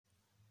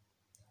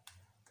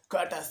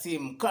Kata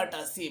sim.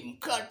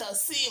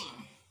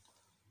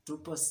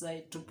 Tupo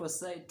side.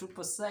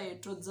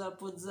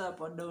 What's up?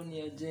 Wadau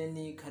ya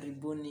Jenny,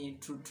 karibuni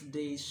to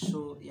today's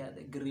show ya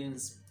The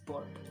Grills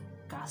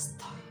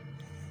Podcast.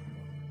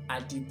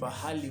 Ati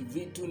pahali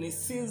vitu ni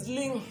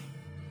sizzling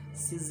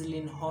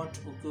Hot,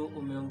 ukiwa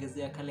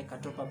umeongezea kale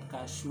katopa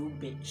ka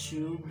shube.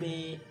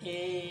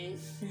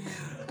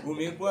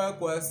 Umekuwa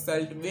kwa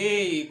Salt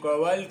Bay kwa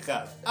World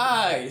Cup.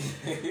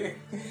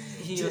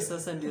 Hiyo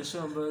sasa ndio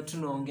show ambayo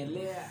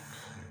tunaongelea.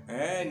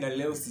 Na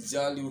leo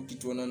sijali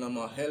ukituona na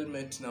ma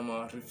helmet na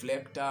ma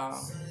reflector.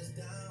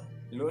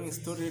 Leo ni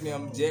story ni ya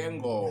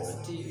mjengo.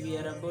 We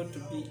are about to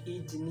be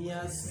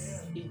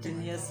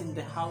engineers in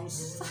the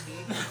house.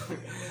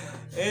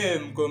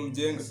 Mko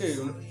mjengo.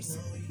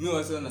 Mimi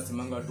wasa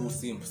nasemanga tu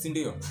simple, si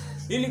ndio?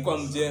 Hili kwa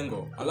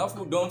mjengo.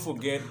 Alafu don't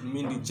forget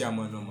mimi ndi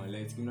chairman wa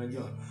Malaiki.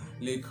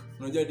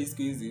 Unajua disk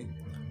hizi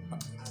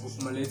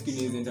Malaiki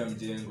ni zenda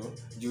mjengo.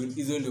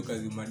 Hizo ndio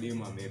kazi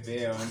mademu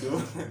amepewa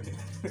ndio.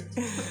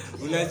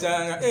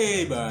 Unachanga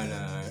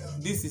bana.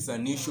 This is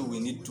an issue we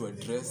need to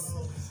address.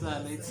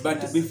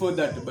 But before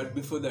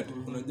that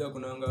unajua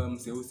kunaanga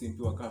mseusi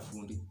mpiwa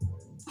kafundi.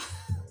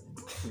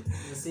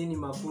 Sisi ni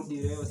mafundi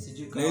leo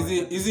sijui kama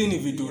hizi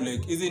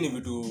ni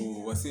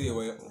vitu wasee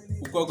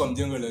uko kwa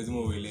mjengo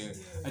lazima uelewe.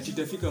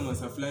 Atitafika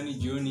masaa fulani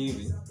jioni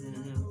hivi.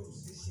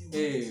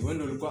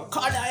 When ulikuwa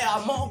kada ya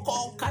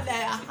moko, kada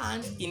ya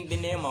hand in the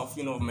name of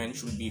men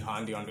should be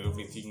handy on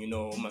everything,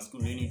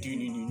 masculinity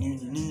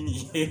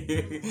nini.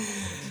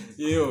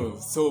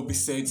 So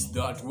besides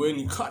that,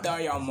 when kada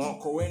ya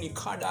moko, when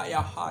kada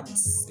ya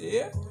hands,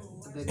 the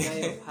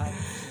guy of heart.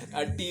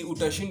 Ati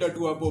utashinda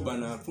tu hapo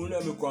bana. Fundi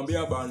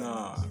amekwambia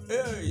bana,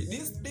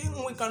 this thing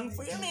we can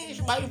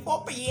finish by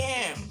 4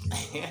 p.m.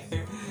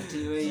 Ati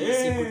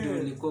wewe siku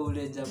ndio ulikuwa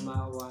ule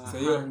jamaa wa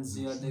hands,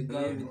 you are the guy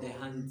with the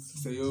hands.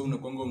 Sasa hiyo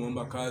unakonga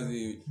muomba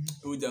kazi.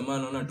 Huyu jamaa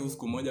anaona tu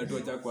siku moja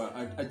tu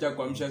acha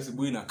kuamsha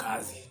asubuhi na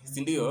kazi.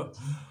 Si ndio?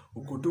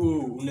 Uko tu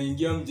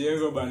unaingia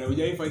mjengo bana,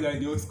 hujaifanya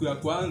ndio siku ya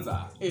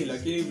kwanza.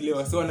 Lakini vile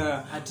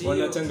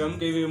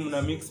wanachangamka hivi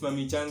mna mix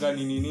mamichanga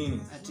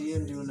nini. Ati hiyo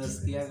ndio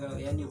unasikiaga,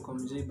 yani uko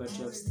mjei but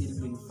you have still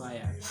been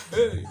fired.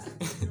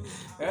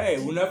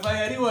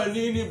 Unafayariwa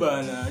nini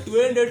bana?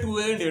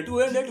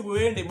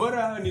 Tuende.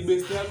 Bora ni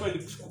best yako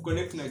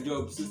alikuconnect na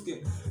job.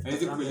 Usikie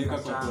haizi kupeleka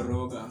kwa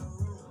koroga.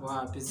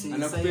 Wapi si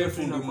anakupea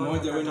fundi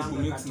mmoja wewe ni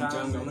kumix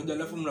mchanga. Unajua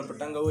alafu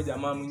mnapatanga huyo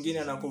jamaa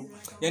mwingine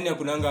yani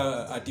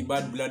hakunanga ati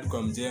bad blood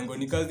kwa mjengo.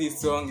 Ni kazi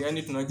song,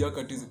 yani tunajua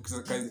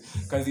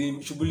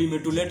kazi shughuli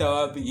imetuleta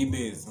wapi hii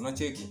base.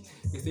 Unacheki?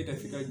 Sasa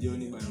itafika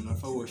jioni bana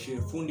unafaa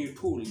uoshe fundi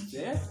tools,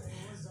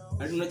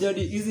 unajua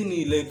hizi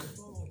ni like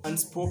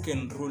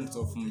unspoken rules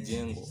of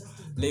mjengo.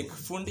 Like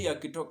fundi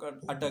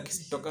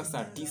akitoka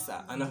saa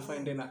 9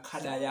 anafaenda na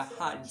kada ya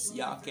hands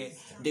yake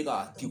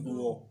diga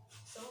tiguo.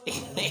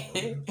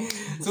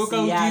 So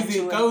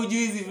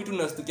kaujuizi vitu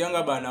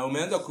nastukianga bana,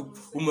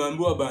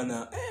 umeambiwa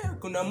bana,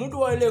 kuna mtu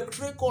wa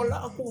electrical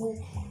hapo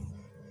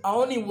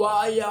aoni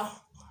wire,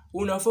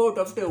 unafaa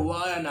utafute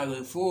wire na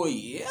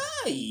refoi.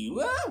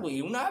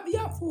 Wewe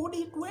unaambia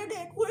fundi twende.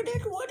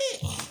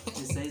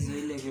 Sasa hizo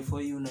ile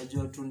refoi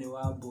unajua tu ni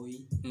waboy.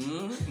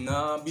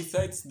 Na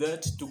besides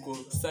that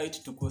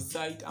tuko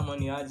site ama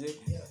ni aje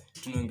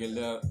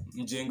tunaongelea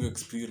mjengo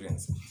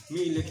experience.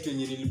 Mimi ile kitu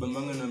yenye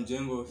nilibambanga na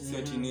mjengo si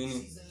ati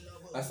nini.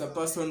 As a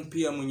person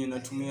pia mwenye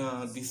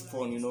natumia this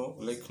phone,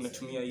 like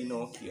natumia hii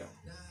Nokia.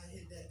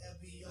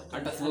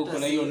 Hata sio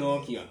kuna hiyo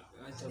Nokia.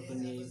 Acha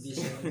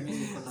kuniaibisha mimi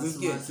niko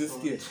na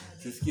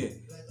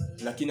sisikie.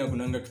 Lakini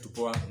hakunanga kitu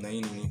poa na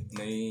hii nini.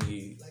 Na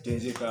hii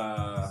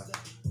tenjeka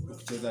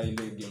ukicheza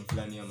ile game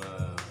fulani ya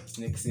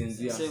Snake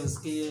Senzia. Sasa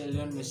usikie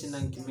leo nimeshinda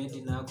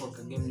Nkimedi na hako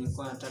ka game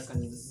nilikuwa nataka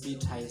ni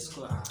beat high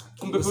score.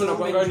 Kumbe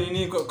unapanga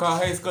nini kwa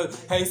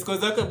high score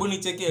zako? Hebu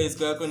nicheki high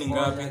score yako ni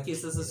ngapi? Lakini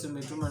sasa si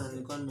umetuma na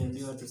nilikuwa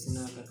nimeambiwa tu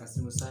sina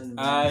kakasimu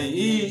sana.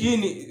 Hii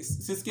ni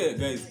sisikie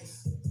guys.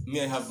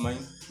 Me I have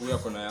mine. Wewe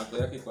uko na yako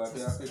iko wapi?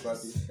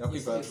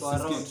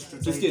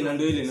 Sisikie na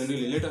ndio ile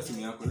leta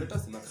simu yako.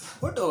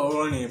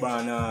 Wataone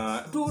bana.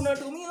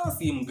 Tunatumia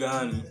simu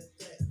gani?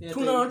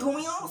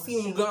 Tunatumia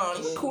simu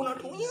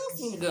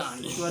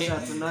gani?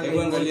 Hata tunaga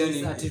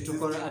emojis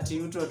ati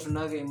mtu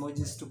atunaga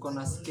emojis tuko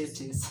na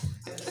sketches.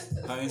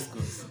 High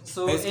school.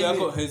 So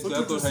high school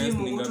yako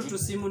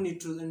simu ni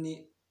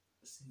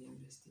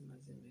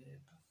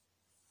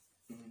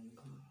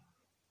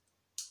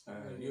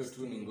hiyo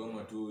tu ni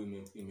ngoma tu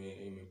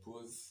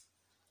imepause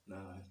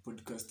na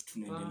podcast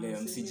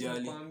tunaendelea,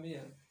 msijali.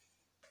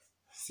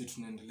 Si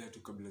tunaendelea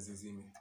tu kabla zizime.